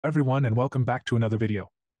Everyone, and welcome back to another video.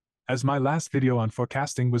 As my last video on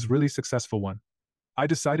forecasting was really successful one, I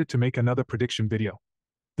decided to make another prediction video.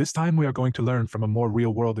 This time we are going to learn from a more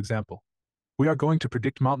real-world example. We are going to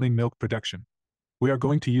predict monthly milk production. We are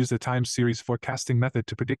going to use the time series forecasting method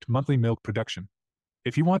to predict monthly milk production.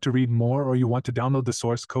 If you want to read more or you want to download the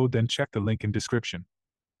source code, then check the link in description.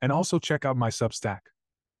 And also check out my Substack.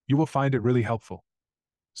 You will find it really helpful.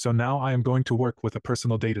 So now I am going to work with a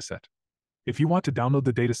personal dataset. If you want to download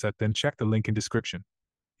the dataset, then check the link in description.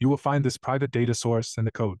 You will find this private data source and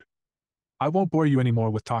the code. I won't bore you anymore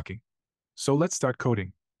with talking. So let's start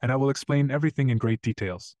coding, and I will explain everything in great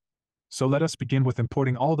details. So let us begin with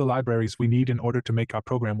importing all the libraries we need in order to make our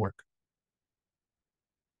program work.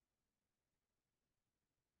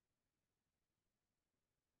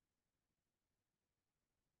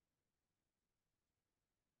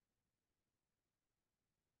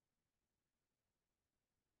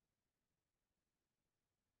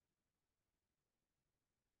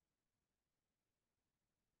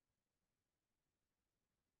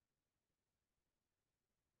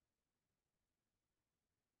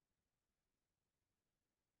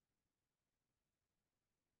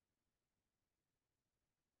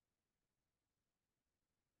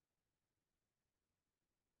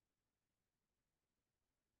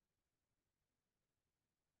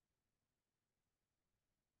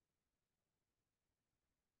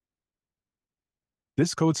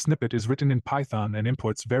 This code snippet is written in Python and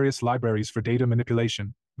imports various libraries for data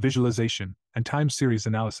manipulation, visualization, and time series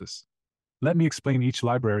analysis. Let me explain each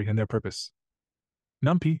library and their purpose.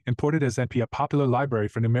 NumPy, imported as NP, a popular library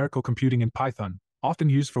for numerical computing in Python, often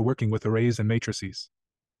used for working with arrays and matrices.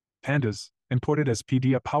 Pandas, imported as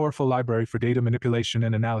PD, a powerful library for data manipulation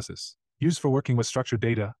and analysis, used for working with structured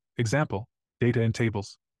data, example, data in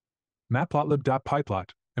tables. Matplotlib.pyplot,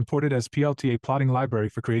 imported as PLT, a plotting library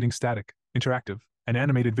for creating static, interactive, and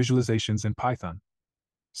animated visualizations in Python.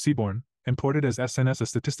 Seaborn, imported as SNS, a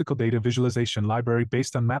statistical data visualization library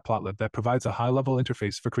based on Matplotlib that provides a high-level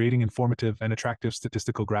interface for creating informative and attractive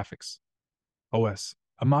statistical graphics. OS,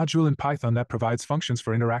 a module in Python that provides functions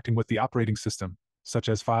for interacting with the operating system, such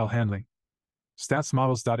as file handling.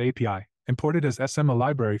 Statsmodels.api, imported as SM, a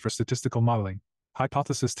library for statistical modeling,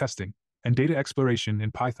 hypothesis testing, and data exploration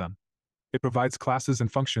in Python. It provides classes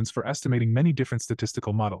and functions for estimating many different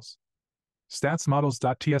statistical models.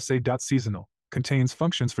 Statsmodels.tsa.seasonal contains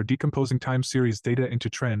functions for decomposing time series data into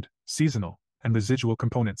trend, seasonal, and residual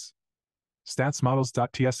components.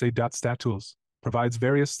 Statsmodels.tsa.statTools provides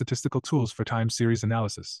various statistical tools for time series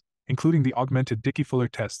analysis, including the augmented Dickey-Fuller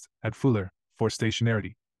test at Fuller for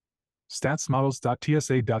stationarity.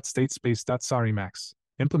 Statsmodels.tsa.statespace.sarimax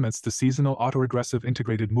implements the seasonal autoregressive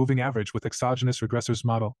integrated moving average with exogenous regressors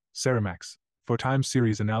model, Sarimax, for time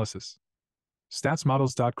series analysis.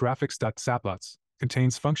 Statsmodels.graphics.saplots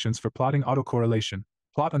contains functions for plotting autocorrelation,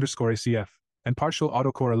 plot_ACF, and partial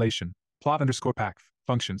autocorrelation, plot_PACF,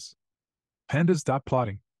 functions.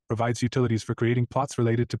 Pandas.plotting provides utilities for creating plots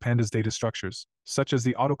related to pandas data structures, such as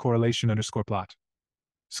the autocorrelation_plot.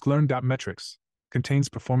 Sklearn.metrics contains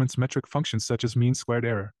performance metric functions such as mean squared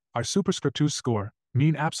error, R superscript 2 score,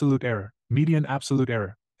 mean absolute error, median absolute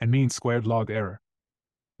error, and mean squared log error.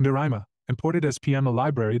 Nirima, imported as PM, a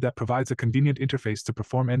library that provides a convenient interface to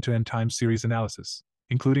perform end-to-end time series analysis,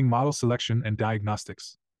 including model selection and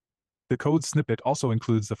diagnostics. The code snippet also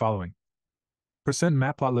includes the following.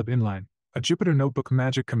 %matplotlib inline, a Jupyter Notebook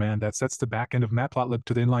magic command that sets the backend of Matplotlib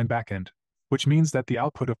to the inline backend, which means that the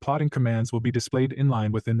output of plotting commands will be displayed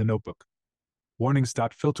inline within the notebook.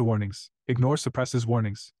 Warnings.filter warnings, ignore suppresses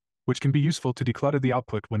warnings, which can be useful to declutter the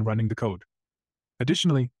output when running the code.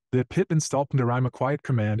 Additionally, the pip install Pndirima quiet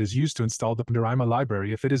command is used to install the Pndirima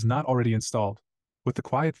library if it is not already installed, with the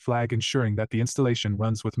quiet flag ensuring that the installation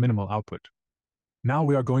runs with minimal output. Now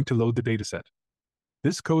we are going to load the dataset.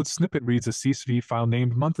 This code snippet reads a CSV file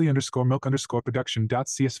named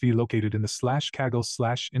monthly_milk_production.csv located in the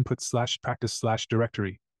 /kaggle/input/practice/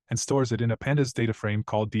 directory and stores it in a pandas data frame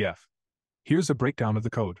called df. Here's a breakdown of the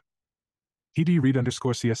code.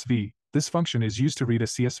 pd_read_csv. This function is used to read a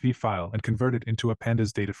CSV file and convert it into a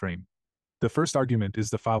pandas data frame. The first argument is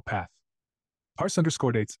the file path.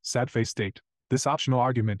 Parse_dates, sadface date. This optional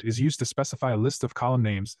argument is used to specify a list of column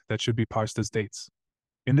names that should be parsed as dates.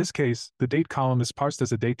 In this case, the date column is parsed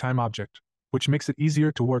as a datetime object, which makes it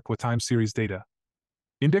easier to work with time series data.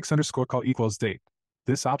 Index_call equals date.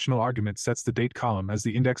 This optional argument sets the date column as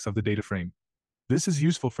the index of the data frame. This is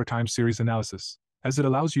useful for time series analysis, as it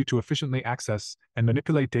allows you to efficiently access and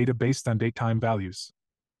manipulate data based on datetime values.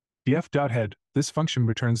 df.head, this function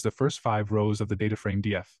returns the first 5 rows of the data frame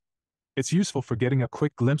df. It's useful for getting a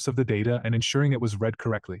quick glimpse of the data and ensuring it was read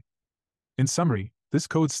correctly. In summary, This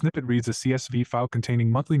code snippet reads a CSV file containing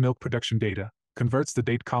monthly milk production data, converts the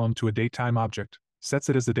date column to a datetime object, sets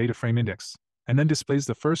it as the data frame index, and then displays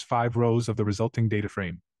the first 5 rows of the resulting data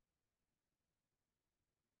frame.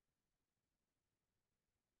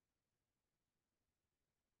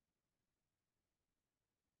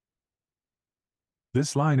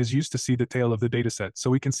 This line is used to see the tail of the dataset so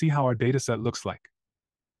we can see how our dataset looks like.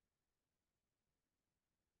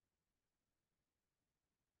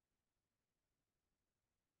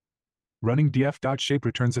 Running df.shape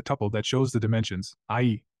returns a tuple that shows the dimensions,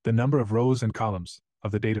 i.e., the number of rows and columns,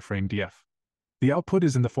 of the data frame df. The output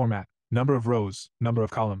is in the format, number of rows, number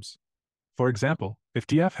of columns. For example, if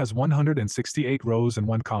df has 168 rows and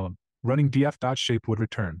 1 column, running df.shape would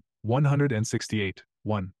return 168,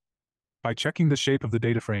 1. By checking the shape of the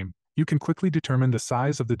data frame, you can quickly determine the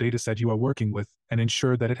size of the dataset you are working with and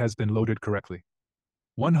ensure that it has been loaded correctly.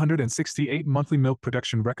 168 monthly milk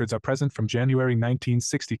production records are present from January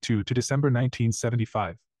 1962 to December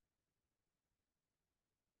 1975.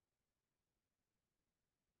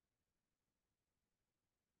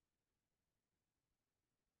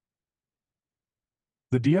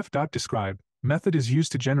 The df.describe method is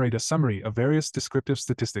used to generate a summary of various descriptive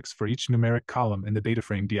statistics for each numeric column in the data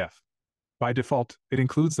frame df. By default, it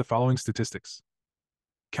includes the following statistics.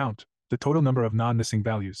 Count, the total number of non-missing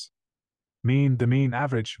values. Mean, the mean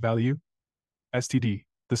average value. STD,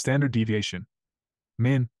 the standard deviation.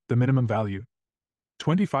 Min, the minimum value.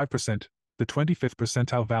 25%, the 25th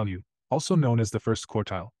percentile value, also known as the first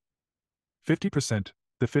quartile. 50%,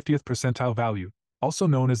 the 50th percentile value, also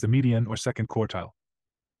known as the median or second quartile.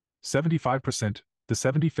 75%, the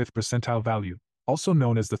 75th percentile value, also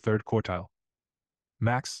known as the third quartile.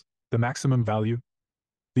 Max, the maximum value.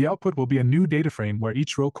 The output will be a new data frame where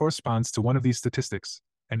each row corresponds to one of these statistics,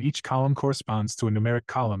 and each column corresponds to a numeric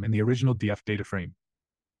column in the original df data frame.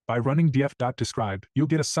 By running df.describe, you'll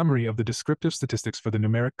get a summary of the descriptive statistics for the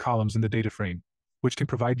numeric columns in the data frame, which can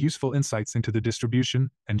provide useful insights into the distribution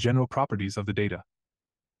and general properties of the data.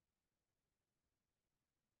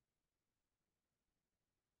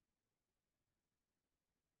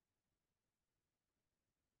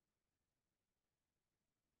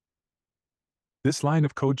 This line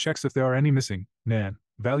of code checks if there are any missing NaN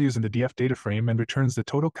values in the df data frame and returns the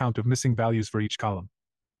total count of missing values for each column.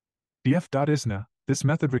 df.isNa, this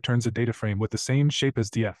method returns a data frame with the same shape as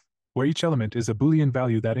df, where each element is a Boolean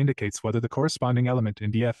value that indicates whether the corresponding element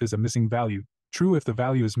in df is a missing value, true if the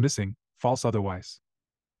value is missing, false otherwise.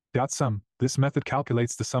 .sum, this method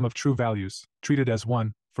calculates the sum of true values, treated as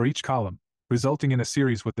 1, for each column, resulting in a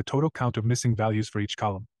series with the total count of missing values for each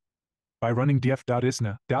column. By running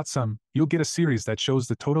df.isNa.sum, you'll get a series that shows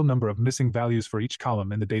the total number of missing values for each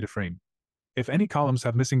column in the data frame. If any columns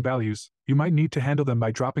have missing values, you might need to handle them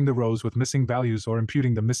by dropping the rows with missing values or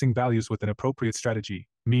imputing the missing values with an appropriate strategy,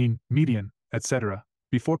 mean, median, etc.,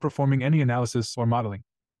 before performing any analysis or modeling.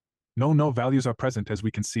 No values are present as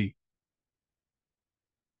we can see.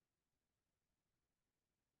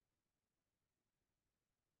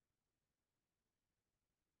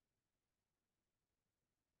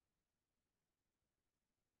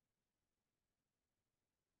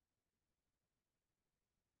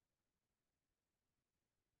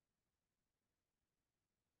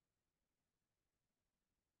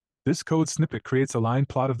 This code snippet creates a line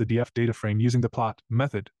plot of the df data frame using the plot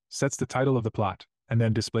method, sets the title of the plot, and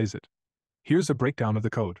then displays it. Here's a breakdown of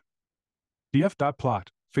the code.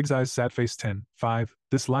 df.plot, figsize sadface 10, 5,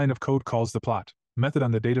 this line of code calls the plot method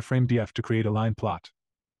on the data frame df to create a line plot.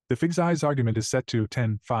 The figsize argument is set to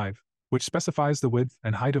 10, 5, which specifies the width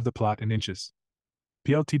and height of the plot in inches.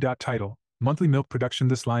 plt.title, monthly milk production.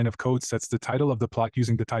 This line of code sets the title of the plot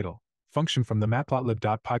using the title function from the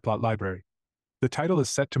matplotlib.pyplot library. The title is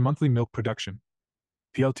set to monthly milk production.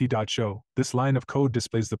 plt.show, this line of code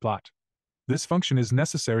displays the plot. This function is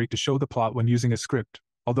necessary to show the plot when using a script,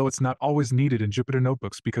 although it's not always needed in Jupyter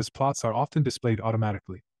notebooks because plots are often displayed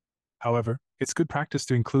automatically. However, it's good practice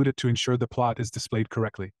to include it to ensure the plot is displayed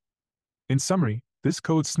correctly. In summary, this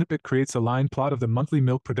code snippet creates a line plot of the monthly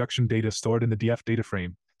milk production data stored in the df data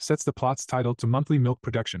frame, sets the plot's title to monthly milk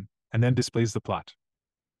production, and then displays the plot.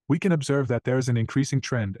 We can observe that there is an increasing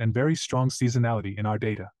trend and very strong seasonality in our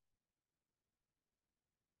data.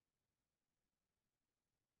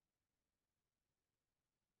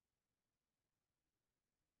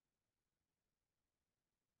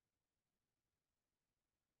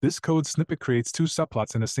 This code snippet creates two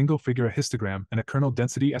subplots in a single figure, a histogram and a kernel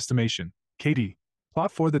density estimation, KD,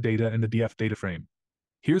 plot for the data in the df data frame.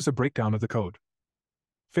 Here's a breakdown of the code.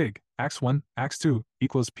 Fig, ax1, ax2,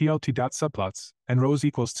 equals plt.subplots, and rows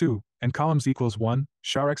equals 2, and columns equals 1,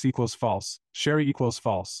 char x equals false, sherry equals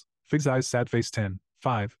false, Figsize sadface 10,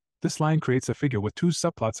 5. This line creates a figure with two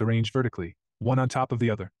subplots arranged vertically, one on top of the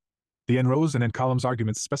other. The n rows and n columns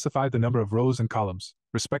arguments specify the number of rows and columns,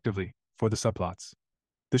 respectively, for the subplots.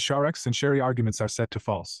 The char-x and chari arguments are set to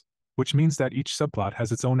false, which means that each subplot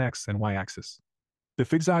has its own x and y axis. The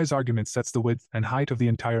figsize argument sets the width and height of the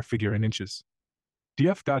entire figure in inches.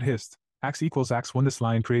 df.hist, ax equals ax1. This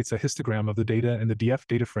line creates a histogram of the data in the df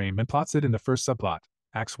data frame and plots it in the first subplot,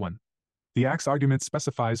 ax1. The ax argument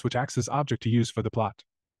specifies which axis object to use for the plot.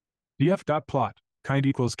 df.plot, kind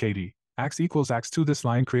equals kd, ax equals ax2. This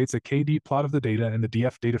line creates a kd plot of the data in the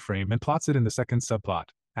df data frame and plots it in the second subplot,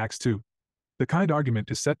 ax2. The kind argument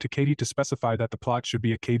is set to kd to specify that the plot should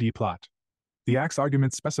be a kd plot. The ax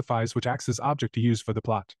argument specifies which axis object to use for the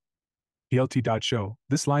plot. plt.show,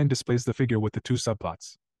 this line displays the figure with the two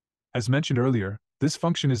subplots. As mentioned earlier, this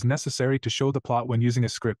function is necessary to show the plot when using a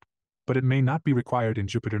script, but it may not be required in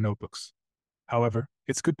Jupyter notebooks. However,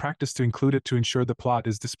 it's good practice to include it to ensure the plot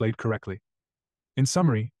is displayed correctly. In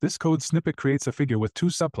summary, this code snippet creates a figure with two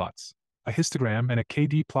subplots, a histogram and a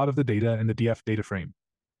kd plot of the data in the df data frame.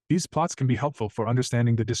 These plots can be helpful for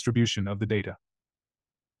understanding the distribution of the data.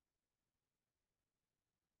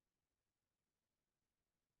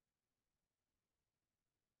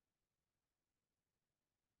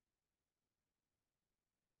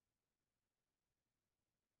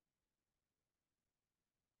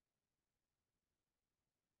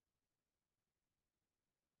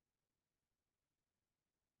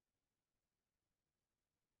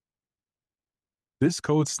 This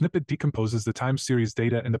code snippet decomposes the time series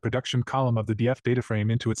data in the production column of the df data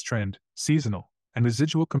frame into its trend, seasonal, and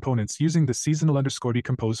residual components using the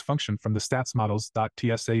seasonal_decompose function from the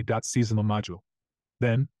statsmodels.tsa.seasonal module.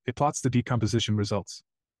 Then, it plots the decomposition results.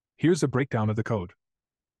 Here's a breakdown of the code.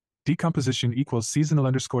 Decomposition equals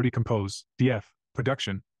seasonal_decompose, df,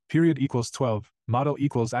 production, period equals 12, model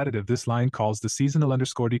equals additive. This line calls the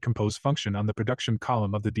seasonal_decompose function on the production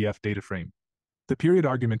column of the df data frame. The period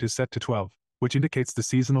argument is set to 12, which indicates the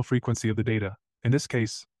seasonal frequency of the data, in this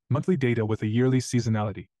case, monthly data with a yearly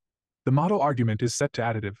seasonality. The model argument is set to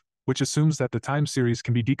additive, which assumes that the time series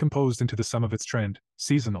can be decomposed into the sum of its trend,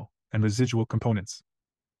 seasonal, and residual components.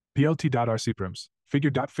 plt.rcprims,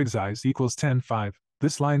 figure.figsize equals 10, 5.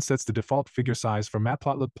 This line sets the default figure size for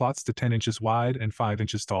matplotlib plots to 10 inches wide and 5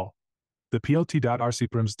 inches tall. The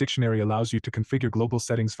plt.rcprims dictionary allows you to configure global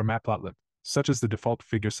settings for matplotlib, such as the default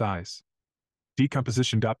figure size.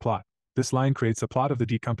 Decomposition.plot. This line creates a plot of the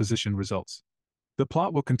decomposition results. The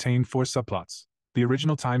plot will contain 4 subplots: the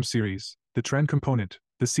original time series, the trend component,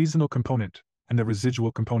 the seasonal component, and the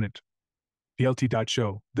residual component.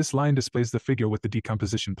 plt.show, this line displays the figure with the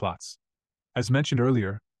decomposition plots. As mentioned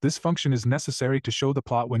earlier, this function is necessary to show the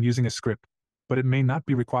plot when using a script, but it may not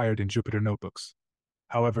be required in Jupyter notebooks.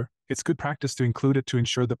 However, it's good practice to include it to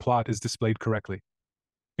ensure the plot is displayed correctly.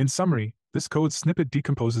 In summary, this code snippet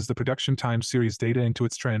decomposes the production time series data into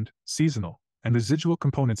its trend, seasonal, and residual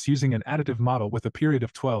components using an additive model with a period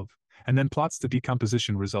of 12, and then plots the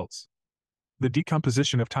decomposition results. The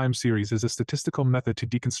decomposition of time series is a statistical method to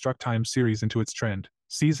deconstruct time series into its trend,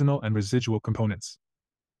 seasonal, and residual components.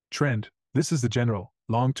 Trend: this is the general,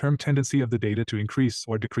 long-term tendency of the data to increase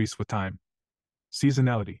or decrease with time.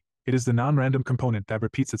 Seasonality: it is the non-random component that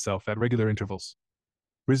repeats itself at regular intervals.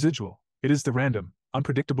 Residual: it is the random,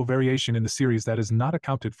 unpredictable variation in the series that is not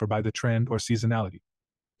accounted for by the trend or seasonality.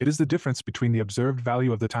 It is the difference between the observed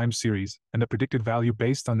value of the time series and the predicted value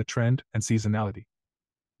based on the trend and seasonality.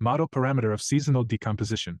 Model parameter of seasonal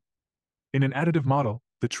decomposition. In an additive model,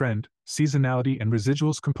 the trend, seasonality, and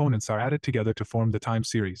residuals components are added together to form the time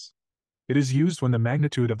series. It is used when the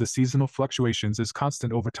magnitude of the seasonal fluctuations is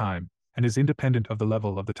constant over time and is independent of the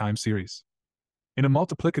level of the time series. In a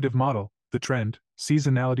multiplicative model, the trend,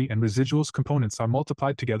 seasonality, and residuals components are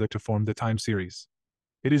multiplied together to form the time series.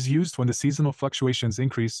 It is used when the seasonal fluctuations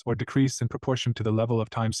increase or decrease in proportion to the level of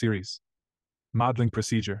time series. Modeling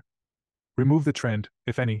procedure. Remove the trend,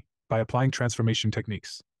 if any, by applying transformation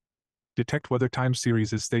techniques. Detect whether time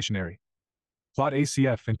series is stationary. Plot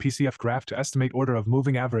ACF and PCF graph to estimate order of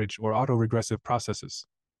moving average or autoregressive processes.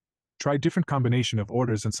 Try different combination of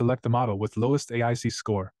orders and select the model with lowest AIC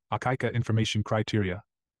score, AICA information criteria.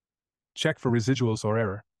 Check for residuals or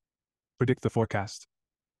error. Predict the forecast.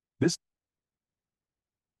 This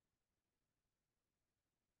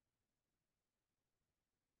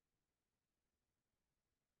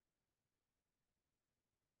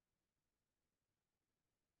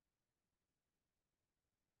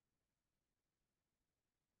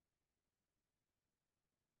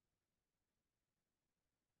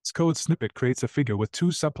code snippet creates a figure with two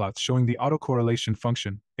subplots showing the autocorrelation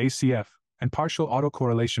function, ACF, and partial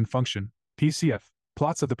autocorrelation function, PCF,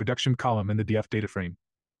 plots of the production column in the DF data frame.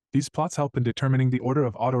 These plots help in determining the order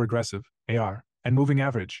of autoregressive, AR, and moving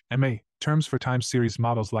average, MA, terms for time series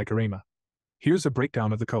models like AREMA. Here's a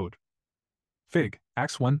breakdown of the code. Fig,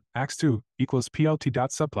 ax1, ax2, equals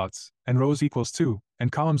plt.subplots, and rows equals 2,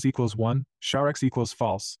 and columns equals 1, charx equals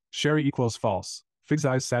false, sherry equals false,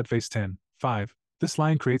 figsize sadface 10, 5. This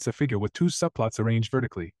line creates a figure with two subplots arranged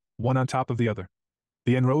vertically, one on top of the other.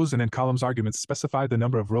 The n rows and n columns arguments specify the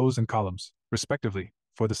number of rows and columns, respectively,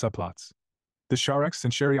 for the subplots. The charx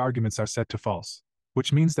and sherry arguments are set to false,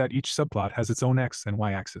 which means that each subplot has its own x and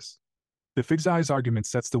y axis. The figsize argument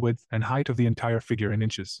sets the width and height of the entire figure in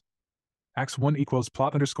inches. Ax1 equals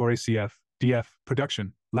plot underscore ACF, DF,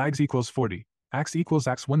 production, lags equals 40, ax equals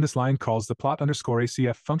ax1. This line calls the plot underscore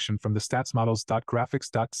ACF function from the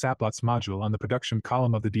statsmodels.graphics.saplots module on the production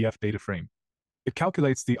column of the DF data frame. It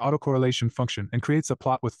calculates the autocorrelation function and creates a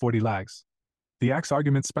plot with 40 lags. The ax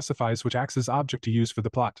argument specifies which axis object to use for the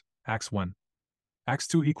plot, ax1.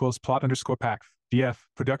 Ax2 equals plot underscore path, DF,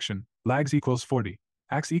 production, lags equals 40.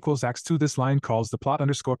 Ax equals ax2. This line calls the plot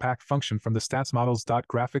underscore path function from the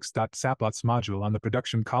statsmodels.graphics.saplots module on the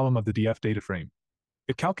production column of the DF data frame.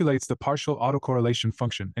 It calculates the partial autocorrelation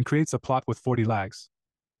function and creates a plot with 40 lags.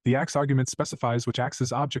 The ax argument specifies which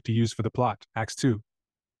axis object to use for the plot, ax2.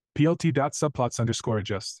 plt.subplots underscore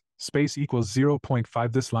adjust, space equals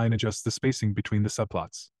 0.5. This line adjusts the spacing between the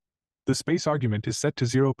subplots. The space argument is set to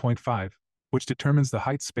 0.5, which determines the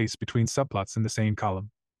height space between subplots in the same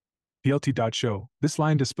column. plt.show, this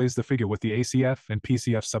line displays the figure with the ACF and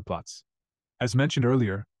PCF subplots. As mentioned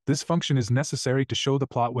earlier, this function is necessary to show the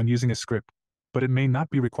plot when using a script, but it may not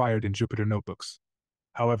be required in Jupyter notebooks.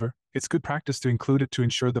 However, it's good practice to include it to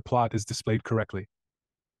ensure the plot is displayed correctly.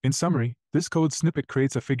 In summary, this code snippet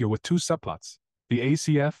creates a figure with two subplots, the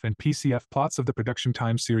ACF and PCF plots of the production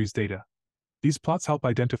time series data. These plots help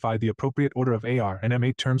identify the appropriate order of AR and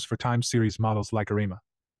MA terms for time series models like AREMA.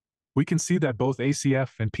 We can see that both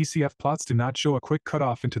ACF and PCF plots do not show a quick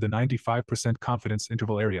cutoff into the 95% confidence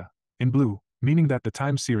interval area, in blue, meaning that the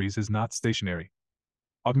time series is not stationary.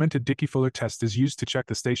 Augmented Dickey-Fuller test is used to check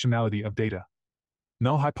the stationality of data.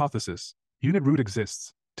 Null hypothesis, unit root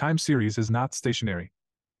exists, time series is not stationary.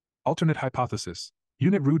 Alternate hypothesis,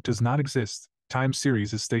 unit root does not exist, time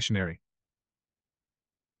series is stationary.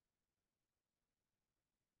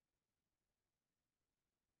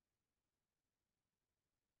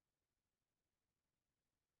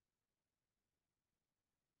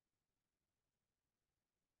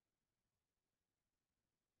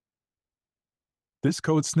 This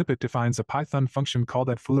code snippet defines a Python function called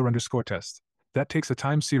 @Fuller_test that takes a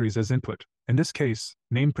time series as input, in this case,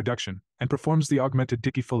 named production, and performs the augmented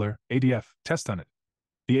Dickey-Fuller (ADF) test on it.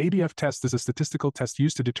 The ADF test is a statistical test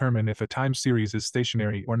used to determine if a time series is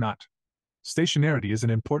stationary or not. Stationarity is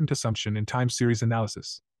an important assumption in time series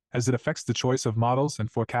analysis, as it affects the choice of models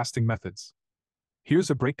and forecasting methods.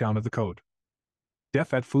 Here's a breakdown of the code.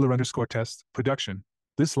 Def @Fuller_test, production.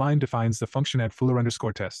 This line defines the function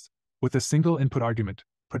 @Fuller_test, with a single input argument,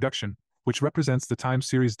 production, which represents the time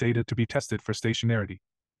series data to be tested for stationarity.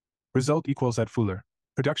 Result equals @Fuller.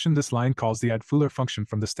 Production. This line calls the @Fuller function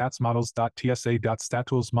from the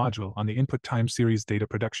statsmodels.tsa.statools module on the input time series data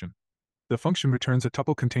production. The function returns a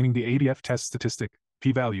tuple containing the ADF test statistic,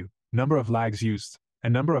 p-value, number of lags used,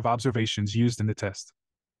 and number of observations used in the test.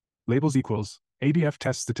 Labels equals ADF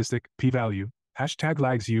test statistic, p-value,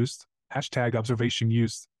 #lags used, #observation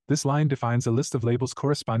used. This line defines a list of labels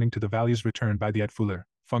corresponding to the values returned by the @Fuller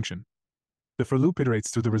function. The for loop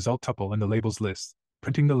iterates through the result tuple and the labels list,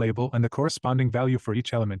 printing the label and the corresponding value for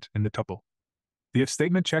each element in the tuple. The if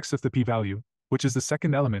statement checks if the p-value, which is the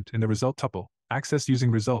second element in the result tuple, accessed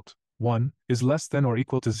using result 1, is less than or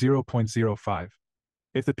equal to 0.05.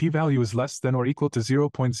 If the p-value is less than or equal to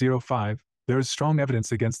 0.05, there is strong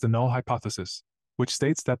evidence against the null hypothesis, which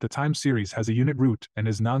states that the time series has a unit root and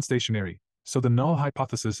is non-stationary, so the null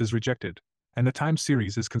hypothesis is rejected, and the time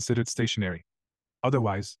series is considered stationary.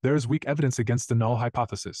 Otherwise, there is weak evidence against the null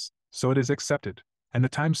hypothesis, so it is accepted, and the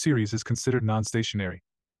time series is considered non-stationary.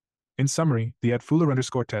 In summary, the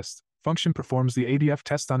 @Fuller_test function performs the ADF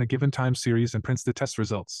test on a given time series and prints the test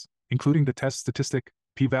results, including the test statistic,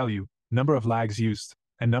 p-value, number of lags used,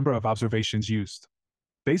 and number of observations used.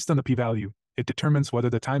 Based on the p-value, it determines whether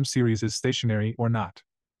the time series is stationary or not.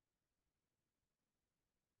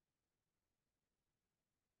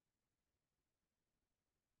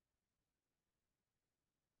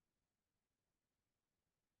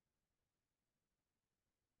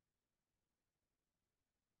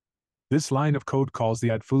 This line of code calls the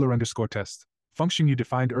 @Fuller_test function you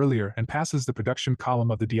defined earlier and passes the production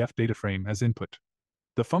column of the DF data frame as input.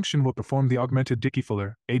 The function will perform the augmented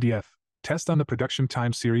Dickey-Fuller (ADF) test on the production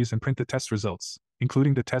time series and print the test results,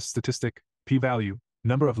 including the test statistic, p-value,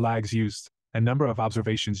 number of lags used, and number of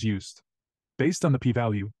observations used. Based on the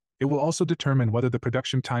p-value, it will also determine whether the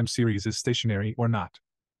production time series is stationary or not.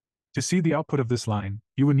 To see the output of this line,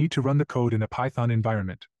 you will need to run the code in a Python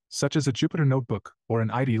environment, such as a Jupyter Notebook or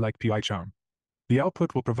an IDE like PyCharm. The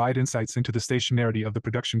output will provide insights into the stationarity of the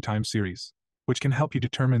production time series, which can help you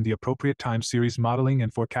determine the appropriate time series modeling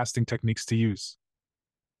and forecasting techniques to use.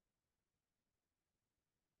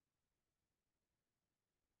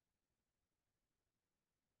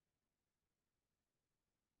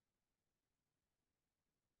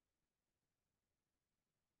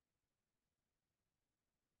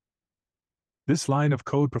 This line of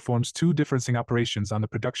code performs two differencing operations on the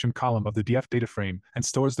production column of the df data frame and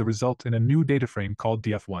stores the result in a new data frame called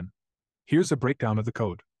df1. Here's a breakdown of the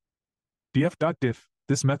code. df.diff,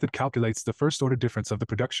 this method calculates the first-order difference of the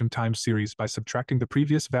production time series by subtracting the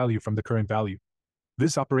previous value from the current value.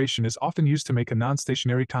 This operation is often used to make a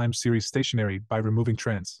non-stationary time series stationary by removing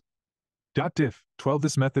trends. .diff12,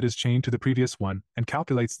 this method is chained to the previous one and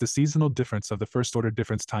calculates the seasonal difference of the first-order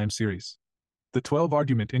difference time series. The 12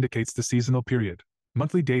 argument indicates the seasonal period,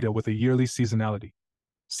 monthly data with a yearly seasonality.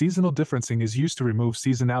 Seasonal differencing is used to remove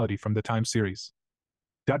seasonality from the time series.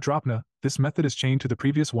 .dropna, this method is chained to the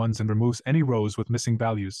previous ones and removes any rows with missing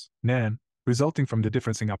values, nan, resulting from the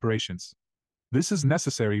differencing operations. This is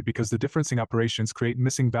necessary because the differencing operations create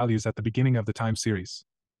missing values at the beginning of the time series.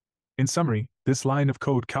 In summary, this line of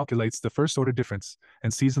code calculates the first-order difference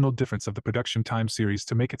and seasonal difference of the production time series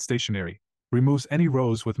to make it stationary, removes any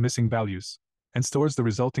rows with missing values, and stores the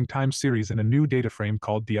resulting time series in a new data frame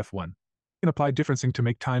called df1. You can apply differencing to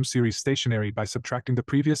make time series stationary by subtracting the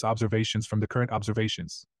previous observations from the current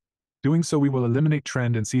observations. Doing so, we will eliminate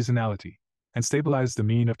trend and seasonality, and stabilize the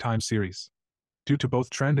mean of time series. Due to both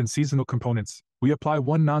trend and seasonal components, we apply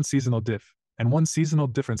one non-seasonal diff and one seasonal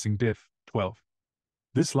differencing diff, 12.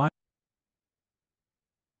 This line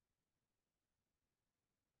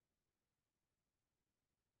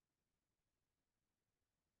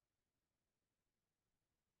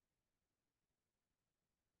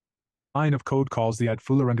of code calls the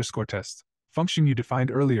add_Fuller_test function you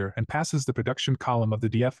defined earlier and passes the production column of the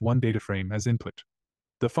df1 data frame as input.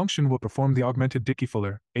 The function will perform the augmented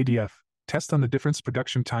Dickey-Fuller (ADF) test on the difference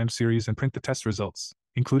production time series and print the test results,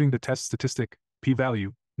 including the test statistic,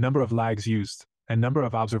 p-value, number of lags used, and number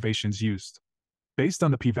of observations used. Based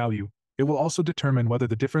on the p-value, it will also determine whether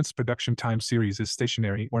the difference production time series is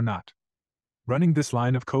stationary or not. Running this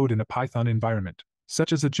line of code in a Python environment,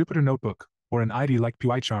 such as a Jupyter Notebook or an IDE like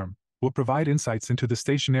PyCharm, will provide insights into the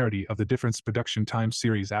stationarity of the difference production time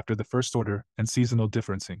series after the first order and seasonal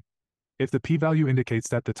differencing. If the p-value indicates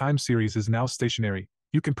that the time series is now stationary,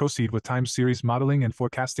 you can proceed with time series modeling and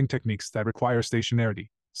forecasting techniques that require stationarity,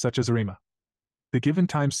 such as ARIMA. The given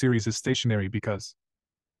time series is stationary because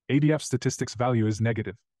ADF statistics value is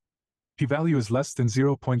negative. P-value is less than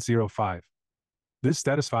 0.05. This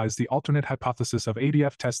satisfies the alternate hypothesis of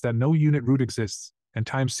ADF test that no unit root exists, and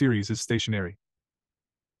time series is stationary.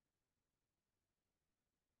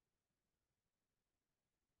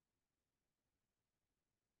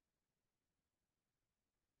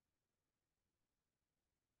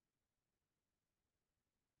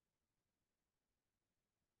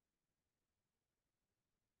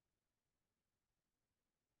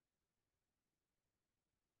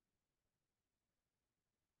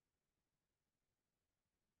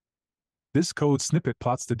 This code snippet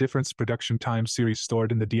plots the difference production time series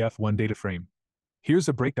stored in the df1 data frame. Here's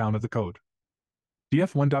a breakdown of the code.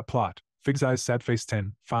 df1.plot, figsize sadface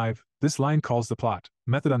 10, 5, this line calls the plot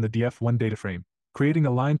method on the df1 data frame, creating a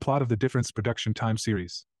line plot of the difference production time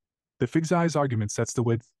series. The figsize argument sets the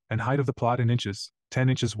width and height of the plot in inches, 10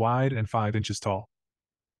 inches wide and 5 inches tall.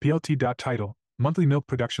 plt.title, monthly milk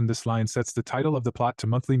production, this line sets the title of the plot to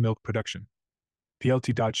monthly milk production.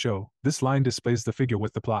 plt.show, this line displays the figure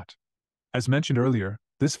with the plot. As mentioned earlier,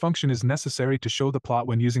 this function is necessary to show the plot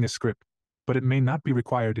when using a script, but it may not be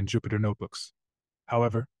required in Jupyter Notebooks.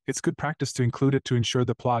 However, it's good practice to include it to ensure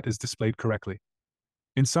the plot is displayed correctly.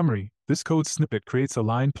 In summary, this code snippet creates a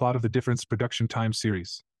line plot of the difference production time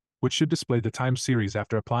series, which should display the time series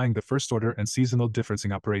after applying the first order and seasonal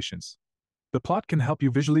differencing operations. The plot can help you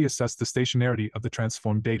visually assess the stationarity of the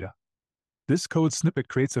transformed data. This code snippet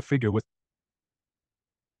creates a figure with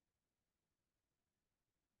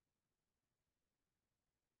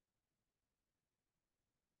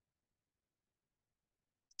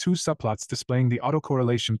two subplots displaying the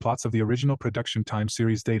autocorrelation plots of the original production time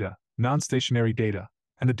series data, non-stationary data,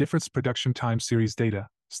 and the difference production time series data,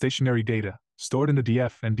 stationary data, stored in the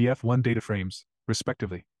df and df1 data frames,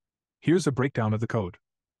 respectively. Here's a breakdown of the code.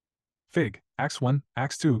 Fig, ax1,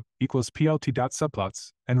 ax2, equals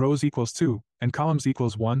plt.subplots, and rows equals 2, and columns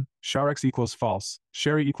equals 1, charx equals false,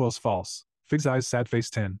 sherry equals false, fig's eyes sad face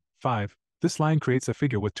 10, 5. This line creates a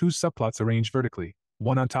figure with two subplots arranged vertically,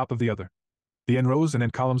 one on top of the other. The n rows and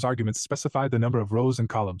n columns arguments specify the number of rows and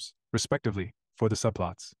columns, respectively, for the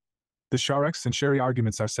subplots. The charx and sherry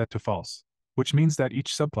arguments are set to false, which means that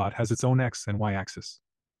each subplot has its own x and y axis.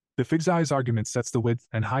 The fig's eyes argument sets the width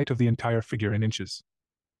and height of the entire figure in inches.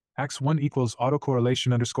 Ax1 equals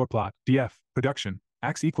autocorrelation underscore plot, df, production.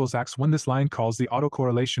 Ax equals ax1. This line calls the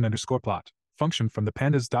autocorrelation underscore plot function from the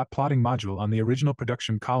pandas.plotting module on the original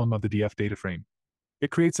production column of the df data frame.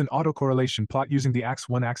 It creates an autocorrelation plot using the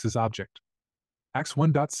ax1 axis object.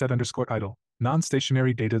 Ax1.set underscore title,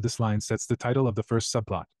 non-stationary data. This line sets the title of the first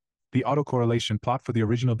subplot, the autocorrelation plot for the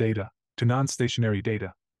original data, to non-stationary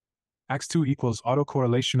data. Ax2 equals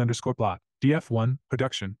autocorrelation underscore plot, df1,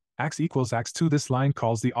 production. Ax equals ax2. This line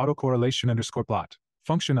calls the autocorrelation underscore plot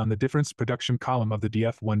function on the difference production column of the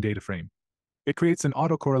df1 data frame. It creates an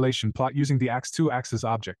autocorrelation plot using the ax2 axis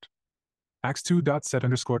object. Ax2.set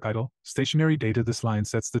underscore title, stationary data. This line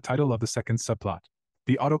sets the title of the second subplot,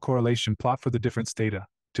 the autocorrelation plot for the difference data,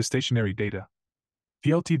 to stationary data.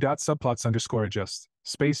 plt.subplots underscore adjust,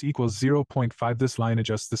 space equals 0.5. This line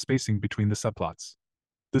adjusts the spacing between the subplots.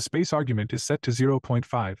 The space argument is set to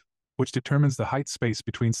 0.5, which determines the height space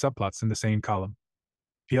between subplots in the same column.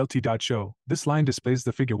 plt.show, this line displays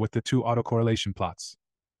the figure with the two autocorrelation plots.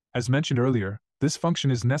 As mentioned earlier, this function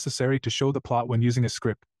is necessary to show the plot when using a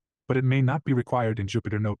script, but it may not be required in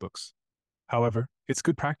Jupyter notebooks. However, it's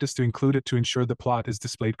good practice to include it to ensure the plot is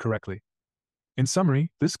displayed correctly. In summary,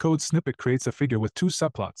 this code snippet creates a figure with two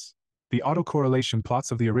subplots, the autocorrelation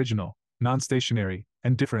plots of the original, non-stationary,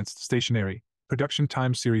 and differenced stationary, production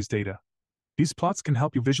time series data. These plots can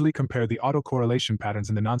help you visually compare the autocorrelation patterns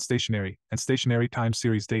in the non-stationary and stationary time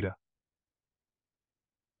series data.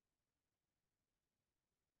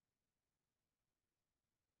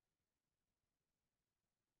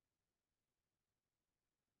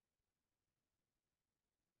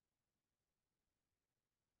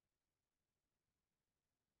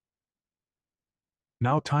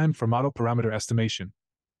 Now time for model parameter estimation.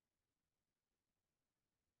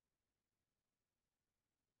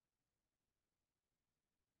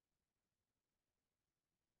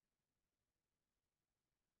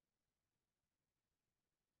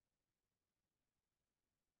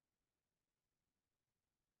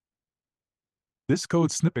 This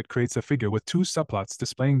code snippet creates a figure with two subplots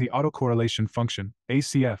displaying the autocorrelation function,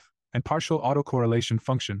 ACF, and partial autocorrelation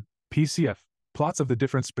function, PCF, plots of the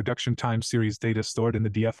difference production time series data stored in the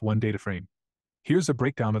df1 data frame. Here's a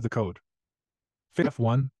breakdown of the code.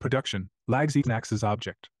 F1, production, lags equal axis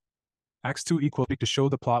object. Ax2 equal to show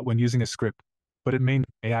the plot when using a script, but it may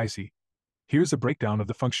AIC. Here's a breakdown of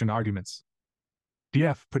the function arguments.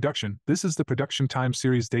 df, production, this is the production time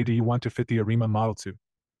series data you want to fit the ARIMA model to.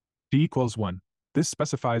 D equals 1. This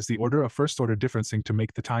specifies the order of first-order differencing to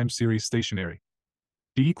make the time series stationary.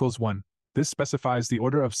 D equals 1. This specifies the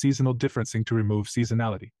order of seasonal differencing to remove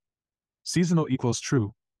seasonality. Seasonal equals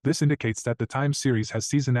true. This indicates that the time series has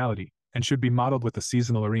seasonality and should be modeled with the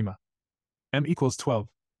seasonal ARIMA. M equals 12.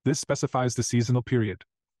 This specifies the seasonal period,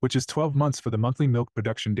 which is 12 months for the monthly milk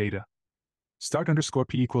production data. Start underscore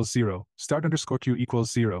P equals 0, start underscore Q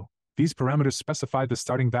equals 0. These parameters specify the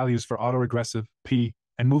starting values for autoregressive, P,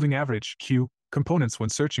 and moving average, Q, components when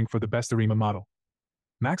searching for the best ARIMA model.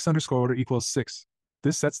 Max underscore order equals 6.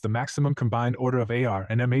 This sets the maximum combined order of AR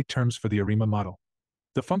and M8 terms for the ARIMA model.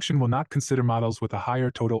 The function will not consider models with a higher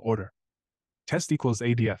total order. Test equals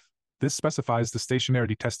ADF. This specifies the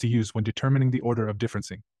stationarity test to use when determining the order of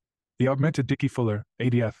differencing. The augmented Dickey-Fuller,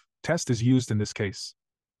 ADF, test is used in this case.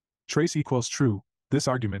 Trace equals true. This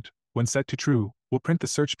argument, when set to true, will print the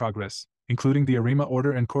search progress, including the ARIMA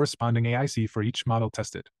order and corresponding AIC for each model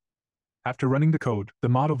tested. After running the code, the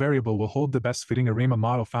model variable will hold the best-fitting ARIMA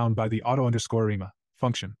model found by the auto_ARIMA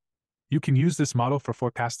function. You can use this model for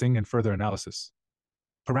forecasting and further analysis.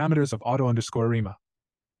 Parameters of auto_ARIMA.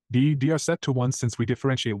 D are set to 1 since we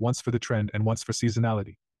differentiate once for the trend and once for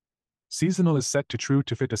seasonality. Seasonal is set to true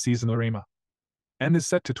to fit a seasonal ARIMA. N is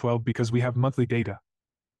set to 12 because we have monthly data.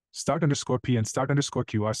 Start underscore P and start underscore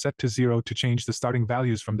Q are set to 0 to change the starting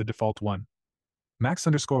values from the default 1. Max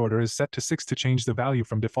underscore order is set to 6 to change the value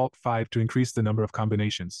from default 5 to increase the number of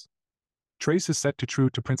combinations. Trace is set to true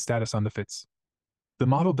to print status on the fits. The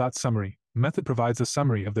model.summary method provides a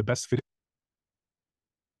summary of the best fitting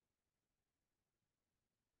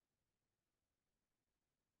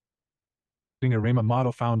ARIMA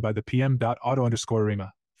model found by the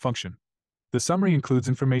pm.auto_ARIMA function. The summary includes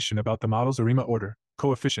information about the model's ARIMA order,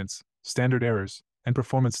 coefficients, standard errors, and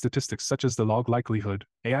performance statistics such as the log likelihood,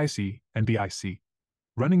 AIC, and BIC.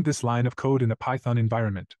 Running this line of code in a Python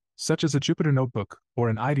environment, such as a Jupyter Notebook or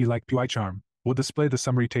an IDE like PyCharm, will display the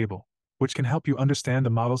summary table, which can help you understand the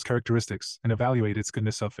model's characteristics and evaluate its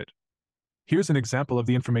goodness of fit. Here's an example of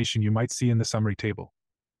the information you might see in the summary table.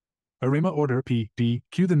 ARIMA order P, D,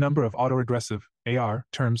 Q the number of autoregressive, AR,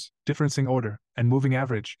 terms, differencing order, and moving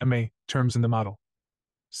average, MA, terms in the model.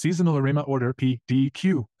 Seasonal ARIMA order P, D,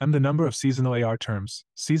 Q, M the number of seasonal AR terms,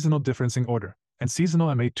 seasonal differencing order, and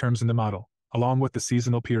seasonal MA terms in the model, along with the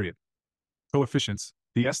seasonal period. Coefficients,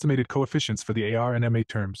 the estimated coefficients for the AR and MA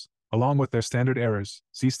terms, along with their standard errors,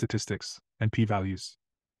 z-statistics, and p-values.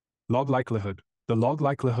 Log likelihood, the log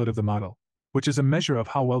likelihood of the model, which is a measure of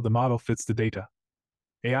how well the model fits the data.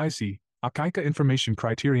 AIC, Onepagecode information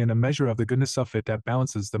criterion, a measure of the goodness of fit that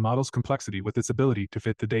balances the model's complexity with its ability to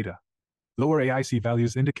fit the data. Lower AIC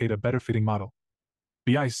values indicate a better fitting model.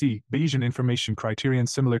 BIC, Bayesian information criterion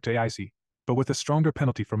similar to AIC, but with a stronger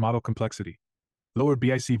penalty for model complexity. Lower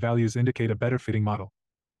BIC values indicate a better fitting model.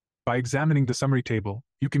 By examining the summary table,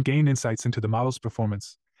 you can gain insights into the model's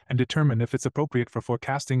performance and determine if it's appropriate for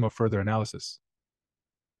forecasting or further analysis.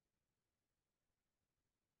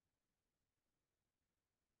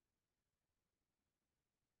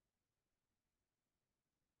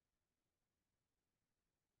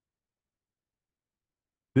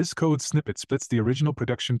 This code snippet splits the original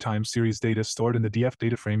production time series data stored in the DF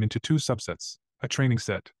data frame into two subsets, a training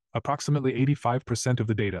set, approximately 85% of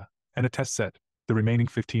the data, and a test set, the remaining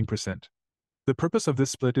 15%. The purpose of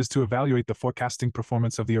this split is to evaluate the forecasting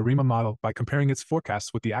performance of the ARIMA model by comparing its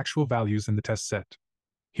forecasts with the actual values in the test set.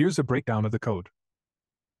 Here's a breakdown of the code.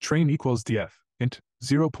 Train equals df, int,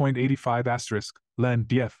 0.85 asterisk, len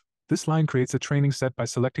df. This line creates a training set by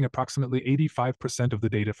selecting approximately 85% of the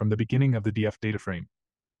data from the beginning of the df data frame.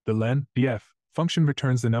 The len df function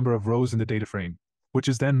returns the number of rows in the data frame, which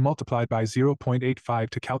is then multiplied by 0.85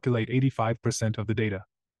 to calculate 85% of the data.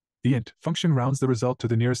 The int function rounds the result to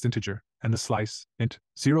the nearest integer, and the slice, int,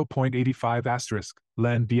 0.85 asterisk,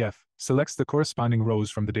 len df, selects the corresponding rows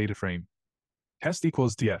from the data frame. Test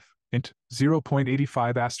equals df, int,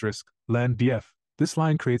 0.85 asterisk, len df. This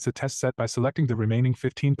line creates a test set by selecting the remaining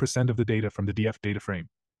 15% of the data from the df data frame.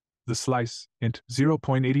 The slice, int,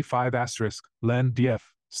 0.85 asterisk, len df,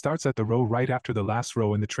 starts at the row right after the last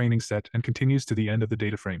row in the training set and continues to the end of the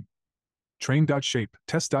data frame. Train.shape,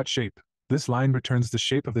 test.shape. This line returns the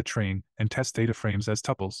shape of the train and test data frames as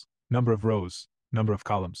tuples, number of rows, number of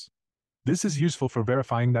columns. This is useful for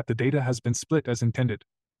verifying that the data has been split as intended.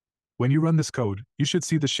 When you run this code, you should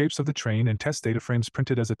see the shapes of the train and test data frames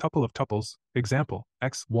printed as a tuple of tuples, example,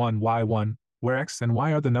 x1, y1, where x and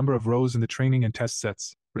y are the number of rows in the training and test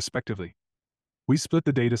sets, respectively. We split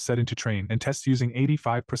the data set into train and test using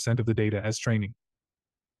 85% of the data as training.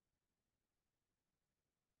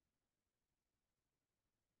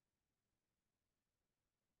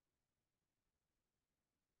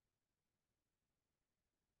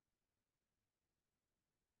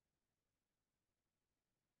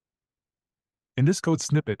 In this code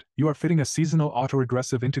snippet, you are fitting a seasonal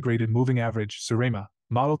autoregressive integrated moving average (SARIMA)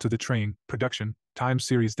 model to the train, production, time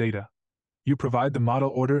series data. You provide the model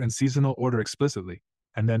order and seasonal order explicitly,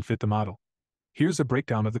 and then fit the model. Here's a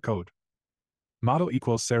breakdown of the code. Model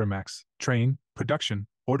equals SARIMAX, train, production,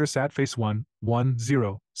 order sadface 1, 1,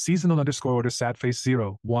 0, seasonal underscore order sadface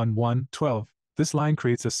 0, 1, 1, 12. This line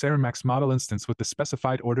creates a SARIMAX model instance with the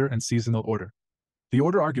specified order and seasonal order. The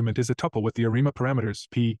order argument is a tuple with the ARIMA parameters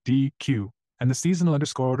P, D, Q, and the seasonal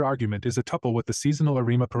underscore order argument is a tuple with the seasonal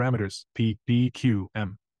ARIMA parameters P, D, Q,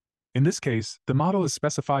 M. In this case, the model is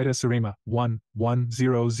specified as SARIMA 1, 1,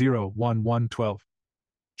 0, 0, 1, 1, 12.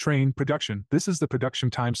 Train, production. This is the production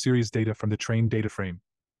time series data from the train data frame.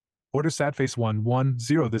 Order sadface 1, 1,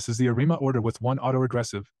 0. This is the ARIMA order with 1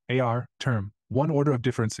 autoregressive, AR, term, 1 order of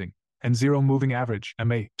differencing, and 0 moving average,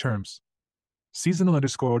 MA, terms. Seasonal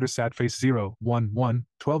underscore order sadface 0, 1, 1,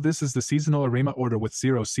 12. This is the seasonal ARIMA order with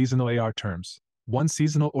 0 seasonal AR terms, 1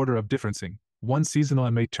 seasonal order of differencing, 1 seasonal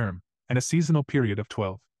MA term, and a seasonal period of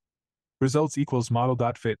 12. Results equals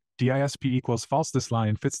model.fit, DISP equals false. This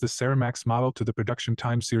line fits the SARIMAX model to the production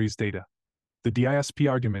time series data. The DISP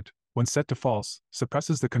argument, when set to false,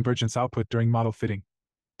 suppresses the convergence output during model fitting.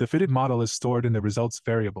 The fitted model is stored in the results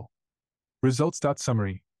variable.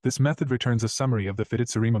 Results.summary. This method returns a summary of the fitted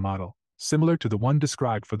SARIMA model, similar to the one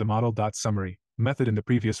described for the model.summary method in the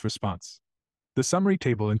previous response. The summary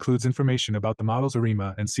table includes information about the model's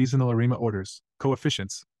ARIMA and seasonal ARIMA orders,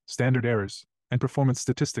 coefficients, standard errors, and performance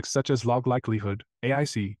statistics such as log likelihood,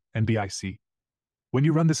 AIC, and BIC. When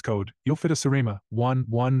you run this code, you'll fit a Surema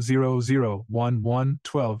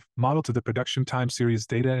 11001112 model to the production time series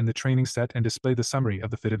data in the training set and display the summary of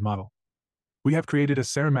the fitted model. We have created a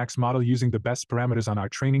Ceramax model using the best parameters on our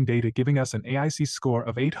training data, giving us an AIC score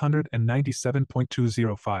of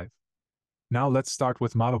 897.205. Now let's start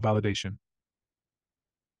with model validation.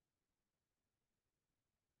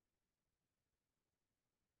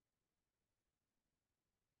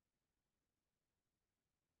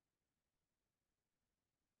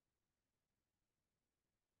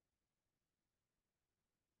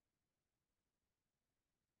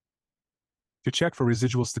 To check for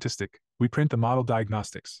residual statistic, we print the model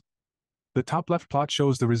diagnostics. The top left plot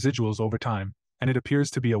shows the residuals over time, and it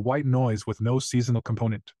appears to be a white noise with no seasonal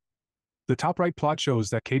component. The top right plot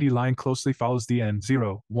shows that KD line closely follows the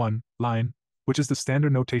N0, 1 line, which is the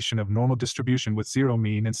standard notation of normal distribution with 0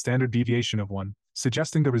 mean and standard deviation of 1,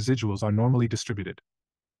 suggesting the residuals are normally distributed.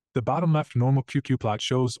 The bottom left normal QQ plot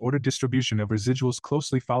shows ordered distribution of residuals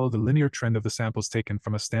closely follow the linear trend of the samples taken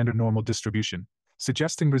from a standard normal distribution,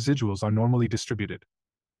 suggesting residuals are normally distributed.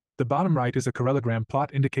 The bottom right is a parallelogram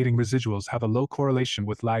plot indicating residuals have a low correlation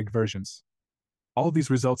with lagged versions. All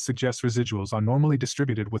these results suggest residuals are normally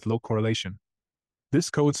distributed with low correlation.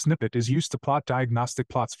 This code snippet is used to plot diagnostic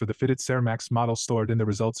plots for the fitted Ceramax model stored in the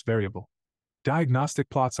results variable. Diagnostic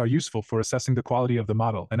plots are useful for assessing the quality of the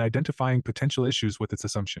model and identifying potential issues with its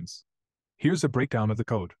assumptions. Here's a breakdown of the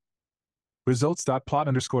code.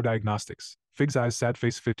 Results.plot_diagnostics, figsize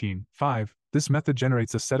sadface 15, 5. This method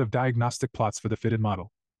generates a set of diagnostic plots for the fitted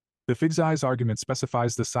model. The figsize argument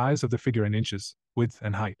specifies the size of the figure in inches, width,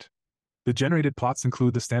 and height. The generated plots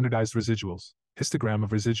include the standardized residuals, histogram of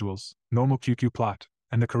residuals, normal QQ plot,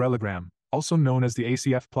 and the parallelogram, also known as the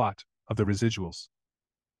ACF plot, of the residuals.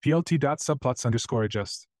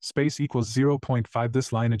 plt.subplots_adjust, space equals 0.5.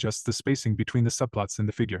 This line adjusts the spacing between the subplots in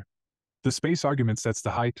the figure. The space argument sets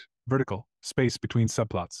the height, vertical, space between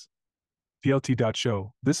subplots.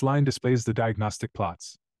 plt.show, this line displays the diagnostic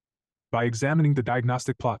plots. By examining the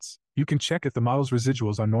diagnostic plots, you can check if the model's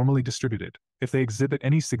residuals are normally distributed, if they exhibit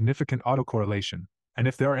any significant autocorrelation, and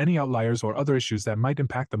if there are any outliers or other issues that might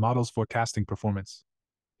impact the model's forecasting performance.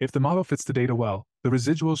 If the model fits the data well, the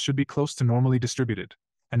residuals should be close to normally distributed,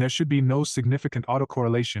 and there should be no significant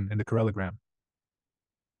autocorrelation in the parallelogram.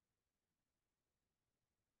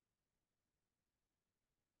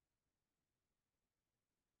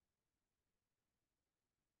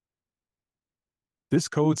 This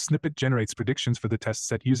code snippet generates predictions for the test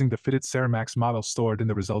set using the fitted Ceramax model stored in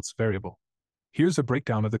the results variable. Here's a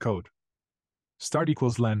breakdown of the code. Start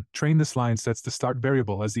equals len, train. This line sets the start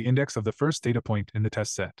variable as the index of the first data point in the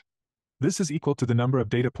test set. This is equal to the number of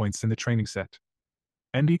data points in the training set.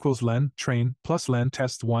 End equals len, train, plus len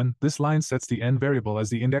test 1. This line sets the end variable as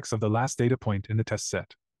the index of the last data point in the test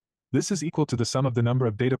set. This is equal to the sum of the number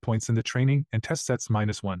of data points in the training and test sets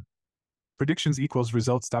minus 1. Predictions equals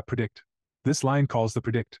results.predict. This line calls the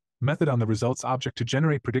predict method on the results object to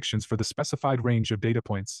generate predictions for the specified range of data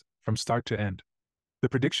points, from start to end. The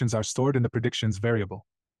predictions are stored in the predictions variable.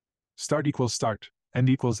 Start equals start, end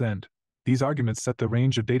equals end. These arguments set the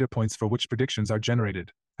range of data points for which predictions are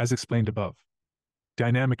generated, as explained above.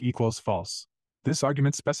 Dynamic equals false. This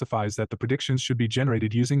argument specifies that the predictions should be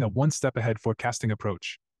generated using a one-step ahead forecasting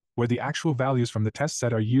approach, where the actual values from the test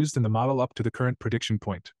set are used in the model up to the current prediction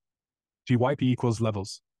point. GYP equals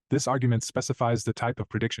levels. This argument specifies the type of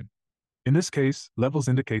prediction. In this case, levels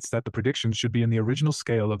indicates that the predictions should be in the original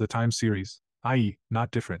scale of the time series, i.e.,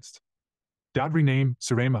 not differenced. Rename,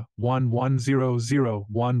 Surema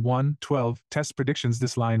 11001112, test predictions.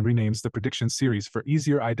 This line renames the prediction series for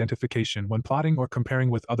easier identification when plotting or comparing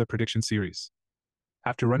with other prediction series.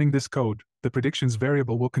 After running this code, the predictions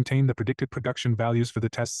variable will contain the predicted production values for the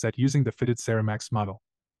test set using the fitted Ceramax model.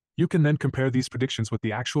 You can then compare these predictions with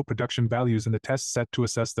the actual production values in the test set to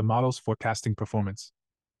assess the model's forecasting performance.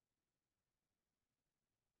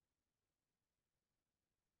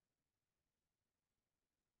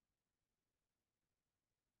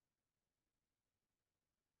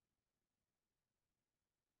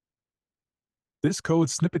 This code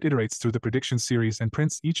snippet iterates through the prediction series and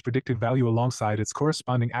prints each predicted value alongside its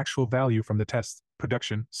corresponding actual value from the test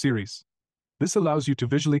production series. This allows you to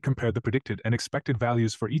visually compare the predicted and expected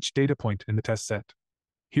values for each data point in the test set.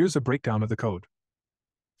 Here's a breakdown of the code.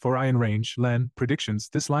 For I in range, len, predictions,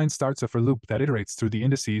 this line starts a for loop that iterates through the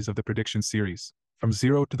indices of the prediction series, from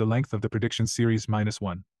 0 to the length of the prediction series minus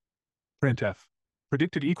 1. Printf.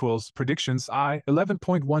 Predicted equals predictions I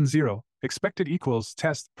 11.10, expected equals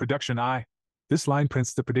test production I. This line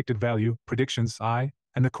prints the predicted value, predictions I,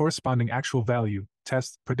 and the corresponding actual value,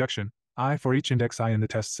 test production I for each index I in the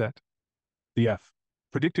test set. The f.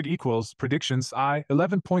 Predicted equals predictions I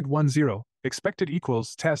 11.10, expected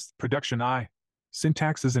equals test production I.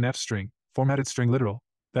 Syntax is an F string, formatted string literal,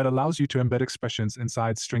 that allows you to embed expressions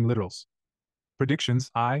inside string literals.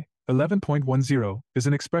 Predictions I 11.10 is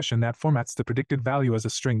an expression that formats the predicted value as a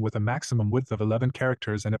string with a maximum width of 11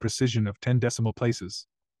 characters and a precision of 10 decimal places,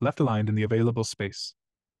 left aligned in the available space.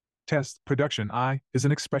 Test production I is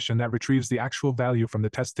an expression that retrieves the actual value from the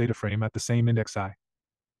test data frame at the same index I.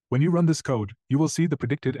 When you run this code, you will see the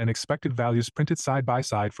predicted and expected values printed side by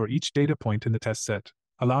side for each data point in the test set,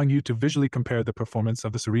 allowing you to visually compare the performance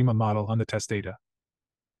of the SARIMA model on the test data.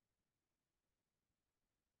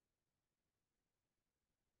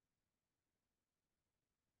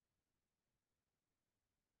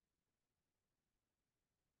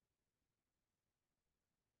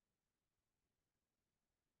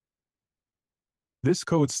 This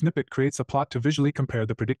code snippet creates a plot to visually compare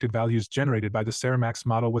the predicted values generated by the SARIMAX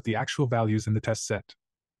model with the actual values in the test set.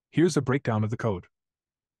 Here's a breakdown of the code.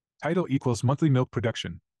 Title equals monthly milk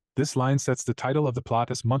production. This line sets the title of the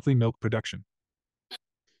plot as monthly milk production.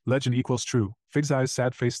 Legend equals true. Fig's eyes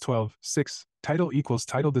sad face 12, 6. Title equals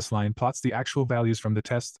title. This line plots the actual values from the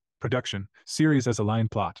test, production, series as a line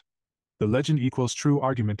plot. The legend equals true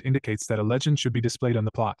argument indicates that a legend should be displayed on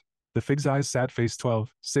the plot. The fig's eyes sad face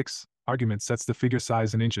 12, 6 argument sets the figure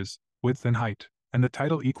size in inches, width and height, and the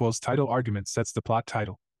title equals title argument sets the plot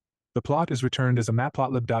title. The plot is returned as a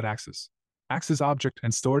matplotlib.axis. Axis object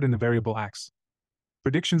and stored in the variable ax.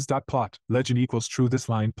 Predictions.plot, legend equals true. This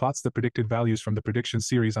line plots the predicted values from the prediction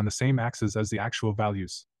series on the same axis as the actual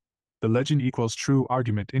values. The legend equals true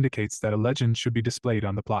argument indicates that a legend should be displayed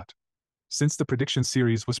on the plot. Since the prediction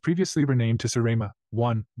series was previously renamed to SARIMA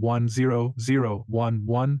 1, 1, 0, 0, 1,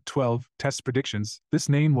 1, 12 test predictions, this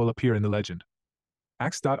name will appear in the legend.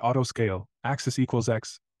 Ax.autoscale, axis equals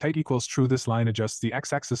x, tight equals true. This line adjusts the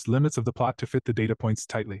x-axis limits of the plot to fit the data points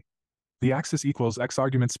tightly. The axis equals x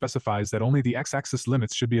argument specifies that only the x-axis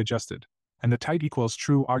limits should be adjusted, and the tight equals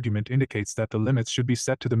true argument indicates that the limits should be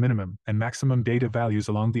set to the minimum and maximum data values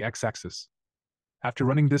along the x-axis. After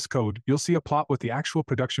running this code, you'll see a plot with the actual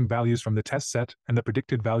production values from the test set and the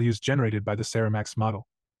predicted values generated by the SARIMAX model.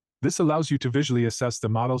 This allows you to visually assess the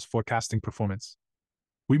model's forecasting performance.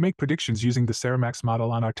 We make predictions using the SARIMAX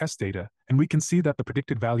model on our test data, and we can see that the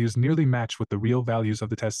predicted values nearly match with the real values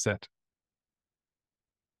of the test set.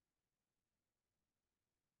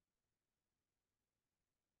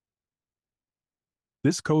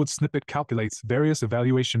 This code snippet calculates various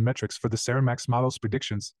evaluation metrics for the SARIMAX model's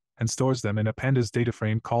predictions and stores them in a pandas data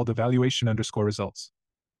frame called evaluation_results.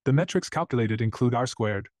 The metrics calculated include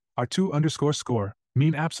R², R2_score,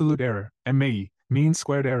 mean absolute error, MAE, mean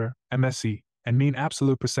squared error, MSE, and mean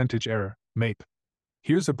absolute percentage error, MAPE.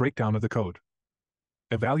 Here's a breakdown of the code.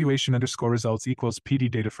 Evaluation_results equals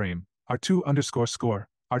PD data frame, R2_score,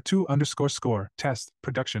 R2_score, test,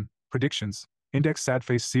 production, predictions, index sad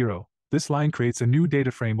face 0. This line creates a new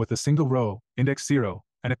data frame with a single row, index 0,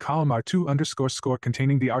 and a column R2_score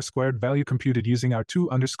containing the R² value computed using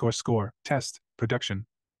R2_score, test, production,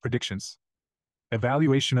 predictions.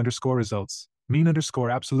 Evaluation_results,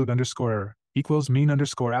 mean_absolute_error, equals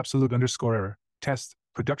mean_absolute_error, test,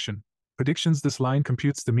 production, predictions. This line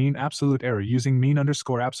computes the mean absolute error using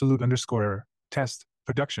mean_absolute_error, test,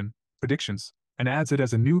 production, predictions, and adds it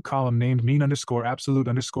as a new column named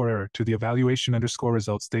mean_absolute_error to the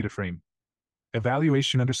evaluation_results data frame.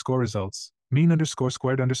 Evaluation_results,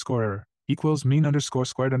 mean_squared_error, equals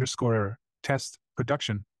mean_squared_error, test,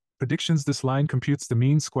 production, predictions. This line computes the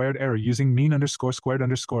mean squared error using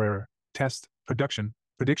mean_squared_error, test, production,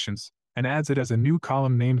 predictions, and adds it as a new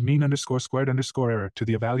column named mean_squared_error to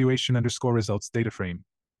the evaluation_results data frame.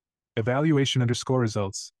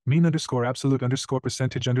 Evaluation_results,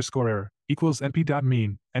 mean_absolute_percentage_error, equals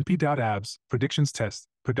np.mean, np.abs, predictions test,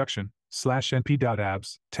 production,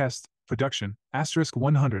 /np.abs, test, production,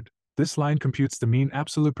 *100. This line computes the mean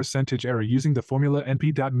absolute percentage error using the formula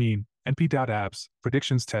np.mean, np.abs,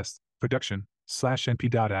 predictions test, production,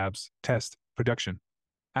 /np.abs, test, production,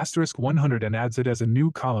 *100 and adds it as a new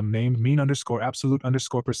column named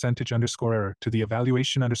mean_absolute_percentage_error to the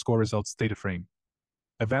evaluation_results data frame.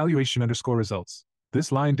 Evaluation_results. This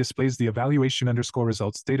line displays the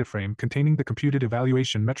evaluation_results data frame containing the computed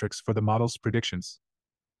evaluation metrics for the model's predictions.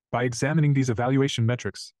 By examining these evaluation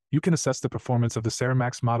metrics, you can assess the performance of the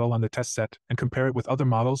SARIMAX model on the test set and compare it with other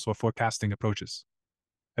models or forecasting approaches.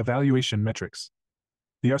 Evaluation metrics.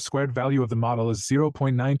 The R² value of the model is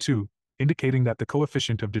 0.92, indicating that the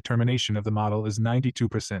coefficient of determination of the model is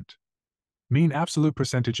 92%. Mean absolute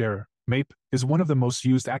percentage error, MAPE, is one of the most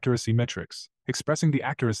used accuracy metrics, expressing the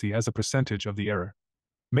accuracy as a percentage of the error.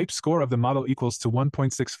 MAPE score of the model equals to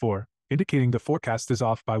 1.64, indicating the forecast is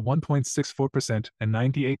off by 1.64% and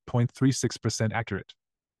 98.36% accurate.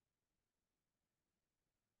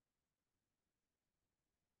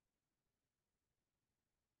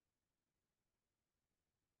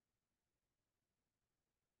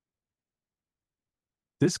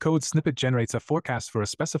 This code snippet generates a forecast for a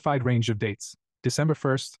specified range of dates, December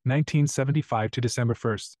 1, 1975 to December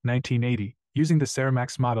 1, 1980, using the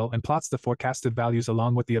Ceramax model and plots the forecasted values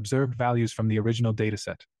along with the observed values from the original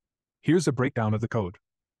dataset. Here's a breakdown of the code.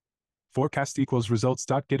 Forecast equals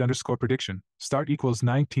results.get_prediction, start equals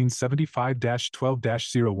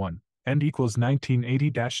 1975-12-01, end equals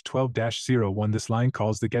 1980-12-01. This line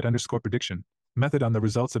calls the get_prediction method on the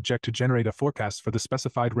results object to generate a forecast for the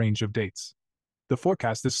specified range of dates. The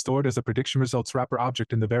forecast is stored as a prediction results wrapper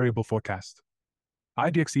object in the variable forecast.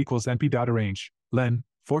 IDX equals np.arrange, len,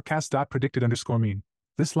 forecast.predicted_mean.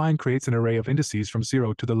 This line creates an array of indices from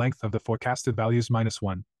 0 to the length of the forecasted values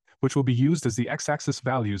 -1, which will be used as the x-axis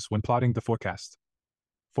values when plotting the forecast.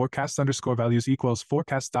 Forecast_values equals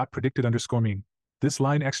forecast.predicted_mean. This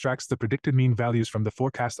line extracts the predicted mean values from the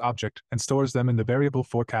forecast object and stores them in the variable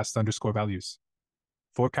forecast_values.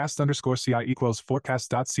 Forecast_ci equals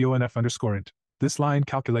forecast.conf_int. This line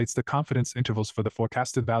calculates the confidence intervals for the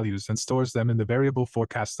forecasted values and stores them in the variable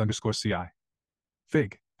forecast_ci.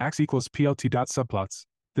 Fig, ax equals plt.subplots.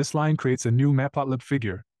 This line creates a new matplotlib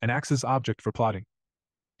figure, an axis object for plotting.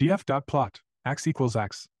 df.plot, ax equals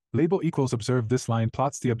ax, label equals observed. This line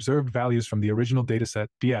plots the observed values from the original dataset,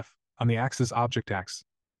 df, on the axis object ax.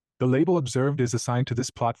 The label observed is assigned to this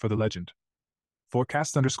plot for the legend.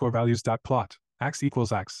 Forecast_values.plot, ax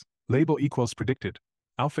equals ax, label equals predicted.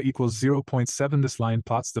 Alpha equals 0.7. This line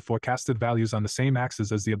plots the forecasted values on the same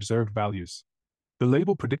axis as the observed values. The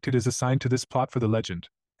label predicted is assigned to this plot for the legend,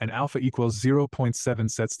 and alpha equals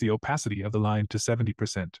 0.7 sets the opacity of the line to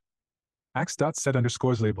 70%.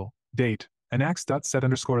 ax.set_label, date, and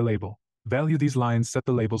ax.set_label, value. These lines set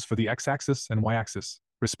the labels for the x-axis and y-axis,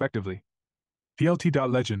 respectively.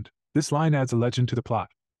 plt.legend, this line adds a legend to the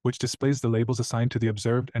plot, which displays the labels assigned to the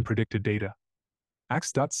observed and predicted data.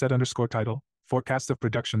 ax.set_title, forecast of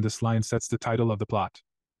production. This line sets the title of the plot.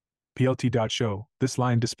 plt.show, this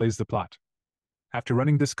line displays the plot. After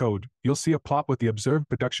running this code, you'll see a plot with the observed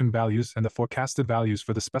production values and the forecasted values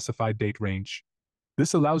for the specified date range.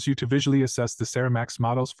 This allows you to visually assess the Ceramax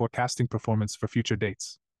model's forecasting performance for future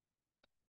dates.